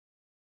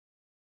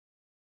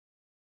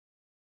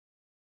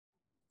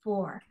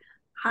4.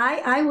 Hi,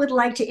 I would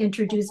like to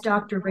introduce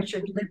Dr.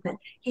 Richard Libman.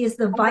 He is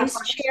the Vice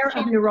Chair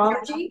of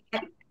Neurology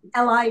at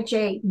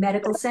LIJ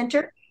Medical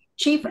Center,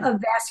 Chief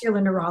of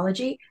Vascular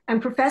Neurology,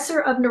 and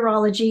Professor of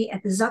Neurology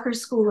at the Zucker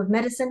School of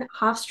Medicine,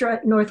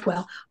 Hofstra,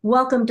 Northwell.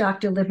 Welcome,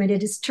 Dr. Libman.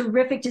 It is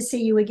terrific to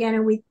see you again,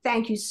 and we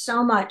thank you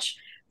so much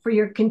for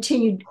your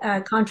continued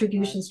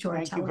contributions to our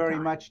telethon. Thank you very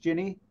much,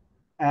 Ginny,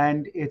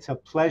 and it's a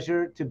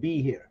pleasure to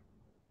be here,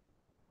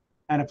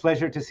 and a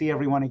pleasure to see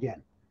everyone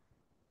again.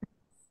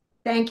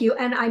 Thank you.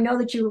 And I know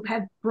that you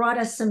have brought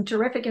us some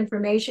terrific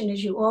information,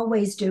 as you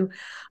always do.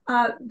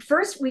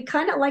 First, we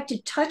kind of like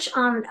to touch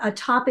on a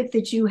topic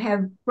that you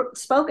have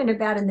spoken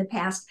about in the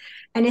past,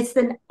 and it's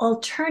the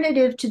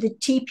alternative to the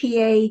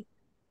TPA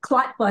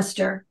clot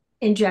buster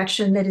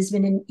injection that has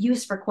been in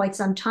use for quite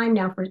some time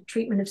now for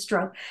treatment of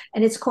stroke,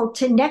 and it's called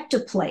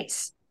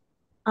Tenecteplase.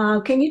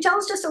 Can you tell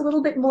us just a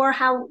little bit more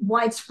how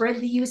widespread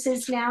the use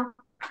is now?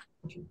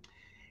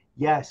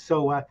 Yes,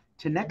 so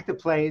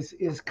Tenecteplase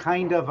is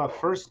kind of a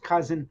first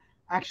cousin,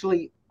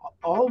 actually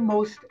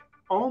almost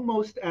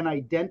an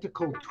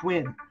identical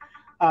twin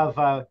of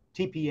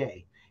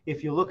TPA.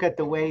 If you look at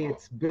the way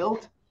it's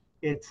built,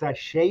 its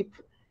shape,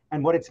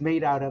 and what it's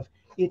made out of,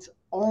 it's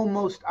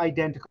almost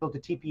identical to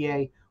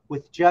TPA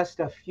with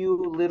just a few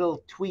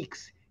little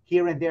tweaks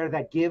here and there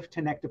that give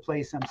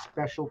Tenecteplase some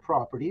special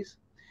properties.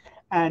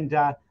 And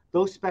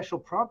those special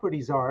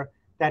properties are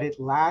that it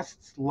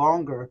lasts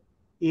longer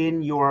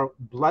in your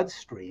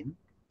bloodstream.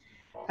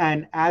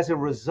 And as a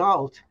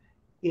result,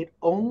 it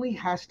only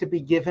has to be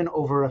given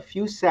over a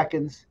few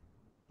seconds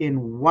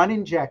in one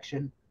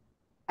injection,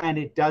 and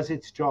it does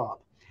its job,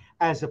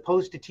 as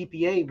opposed to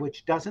TPA,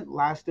 which doesn't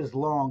last as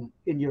long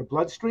in your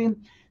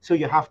bloodstream. So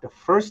you have to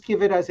first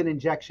give it as an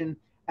injection,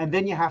 and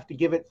then you have to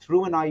give it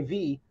through an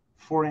IV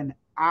for an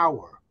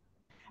hour.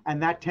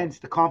 And that tends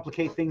to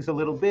complicate things a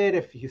little bit.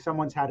 If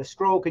someone's had a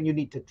stroke and you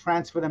need to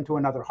transfer them to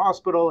another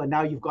hospital, and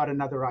now you've got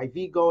another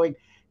IV going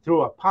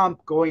through a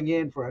pump going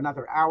in for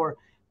another hour,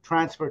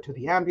 transfer to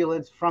the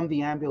ambulance, from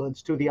the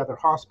ambulance to the other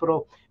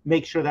hospital,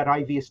 make sure that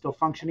IV is still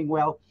functioning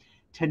well.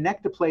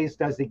 Tenecteplase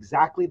does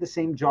exactly the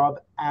same job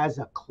as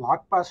a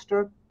clot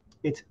buster.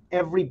 It's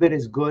every bit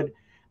as good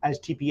as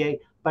TPA,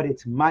 but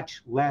it's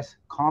much less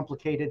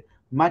complicated,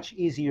 much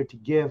easier to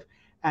give.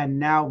 And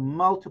now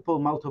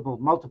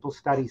multiple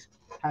studies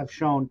have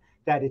shown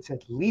that it's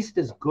at least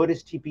as good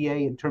as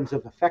TPA in terms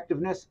of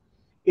effectiveness.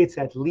 It's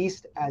at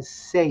least as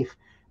safe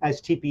as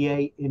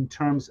TPA in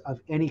terms of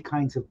any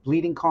kinds of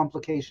bleeding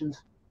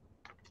complications.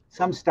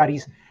 Some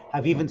studies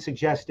have even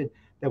suggested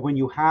that when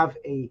you have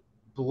a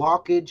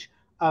blockage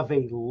of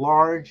a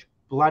large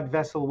blood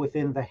vessel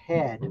within the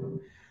head,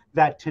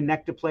 that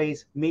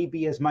Tenecteplase may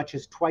be as much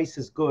as twice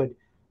as good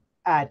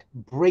at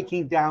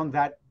breaking down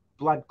that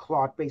blood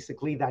clot,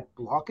 basically that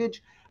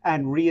blockage,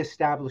 and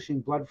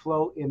reestablishing blood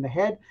flow in the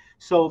head.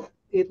 So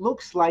it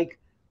looks like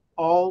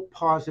all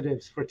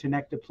positives for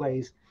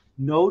Tenecteplase,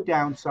 no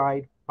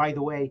downside. By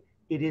the way,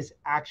 it is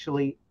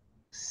actually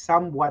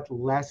somewhat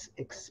less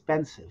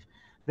expensive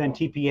than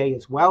TPA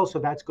as well. So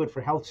that's good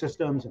for health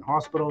systems and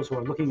hospitals who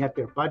are looking at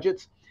their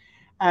budgets.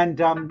 And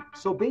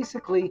so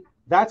basically,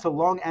 that's a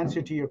long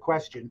answer to your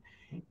question.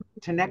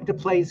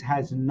 Tenecteplase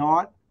has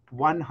not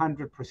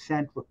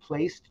 100%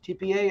 replaced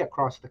TPA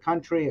across the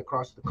country,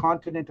 across the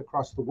continent,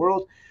 across the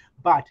world,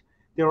 but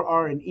there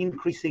are an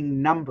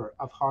increasing number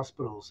of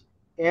hospitals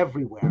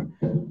everywhere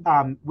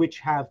which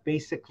have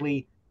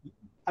basically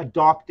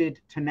adopted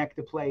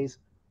Tenecteplase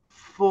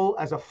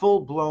as a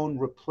full-blown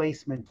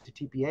replacement to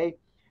TPA.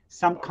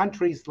 Some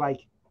countries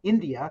like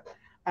India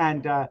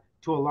and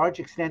to a large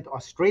extent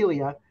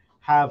Australia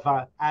have,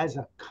 as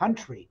a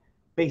country,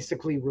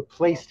 basically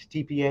replaced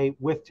TPA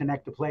with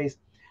Tenecteplase.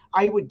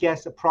 I would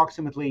guess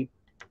approximately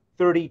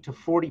 30 to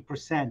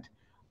 40%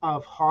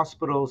 of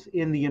hospitals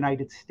in the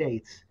United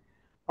States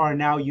are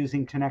now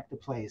using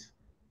Tenecteplase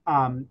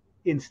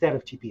instead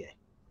of TPA.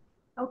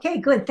 Okay,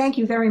 good. Thank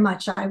you very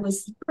much. I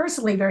was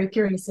personally very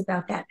curious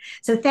about that.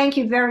 So thank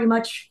you very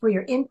much for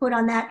your input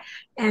on that.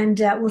 And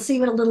we'll see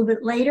you a little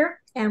bit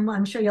later. And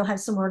I'm sure you'll have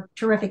some more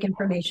terrific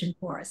information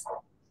for us.